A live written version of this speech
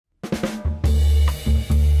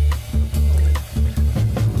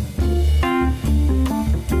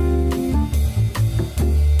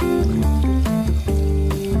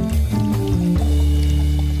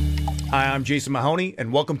I'm Jason Mahoney,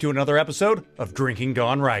 and welcome to another episode of Drinking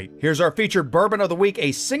Gone Right. Here's our featured bourbon of the week,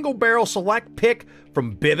 a single barrel select pick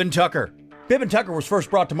from Bib Tucker. Bib Tucker was first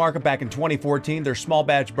brought to market back in 2014. Their small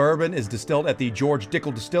batch bourbon is distilled at the George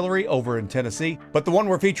Dickel Distillery over in Tennessee. But the one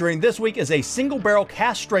we're featuring this week is a single barrel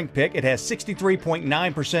cask strength pick. It has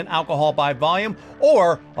 63.9% alcohol by volume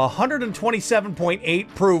or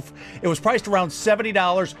 127.8 proof. It was priced around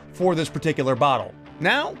 $70 for this particular bottle.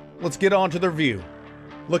 Now, let's get on to the review.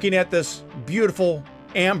 Looking at this beautiful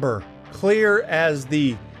amber, clear as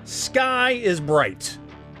the sky is bright.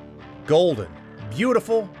 Golden,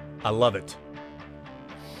 beautiful, I love it.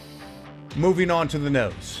 Moving on to the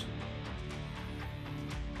nose.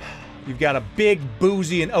 You've got a big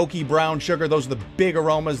boozy and oaky brown sugar. Those are the big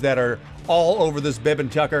aromas that are all over this Bib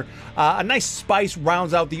Tucker. A nice spice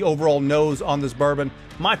rounds out the overall nose on this bourbon.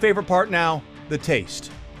 My favorite part now, the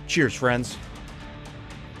taste. Cheers, friends.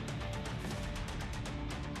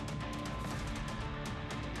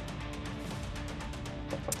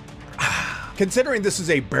 Considering this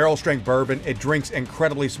is a barrel strength bourbon, it drinks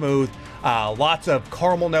incredibly smooth. Lots of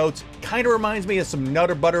caramel notes. Kind of reminds me of some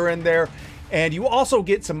Nutter Butter in there. And you also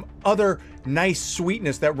get some other nice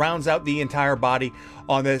sweetness that rounds out the entire body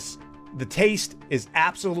on this. The taste is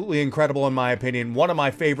absolutely incredible in my opinion. One of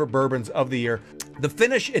my favorite bourbons of the year. The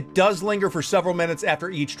finish, it does linger for several minutes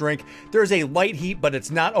after each drink. There's a light heat, but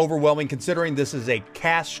it's not overwhelming considering this is a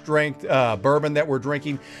cask strength bourbon that we're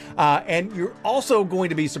drinking. And you're also going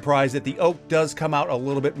to be surprised that the oak does come out a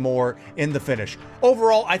little bit more in the finish.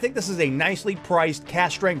 Overall, I think this is a nicely priced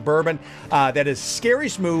cask strength bourbon that is scary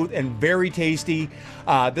smooth and very tasty.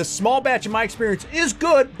 This small batch, in my experience, is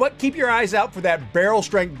good, but keep your eyes out for that barrel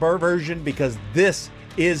strength version because this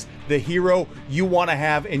is the hero you want to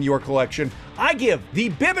have in your collection. I give the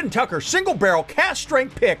Bib Tucker single barrel cask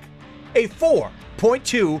strength pick a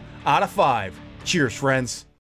 4.2 out of 5. Cheers, friends.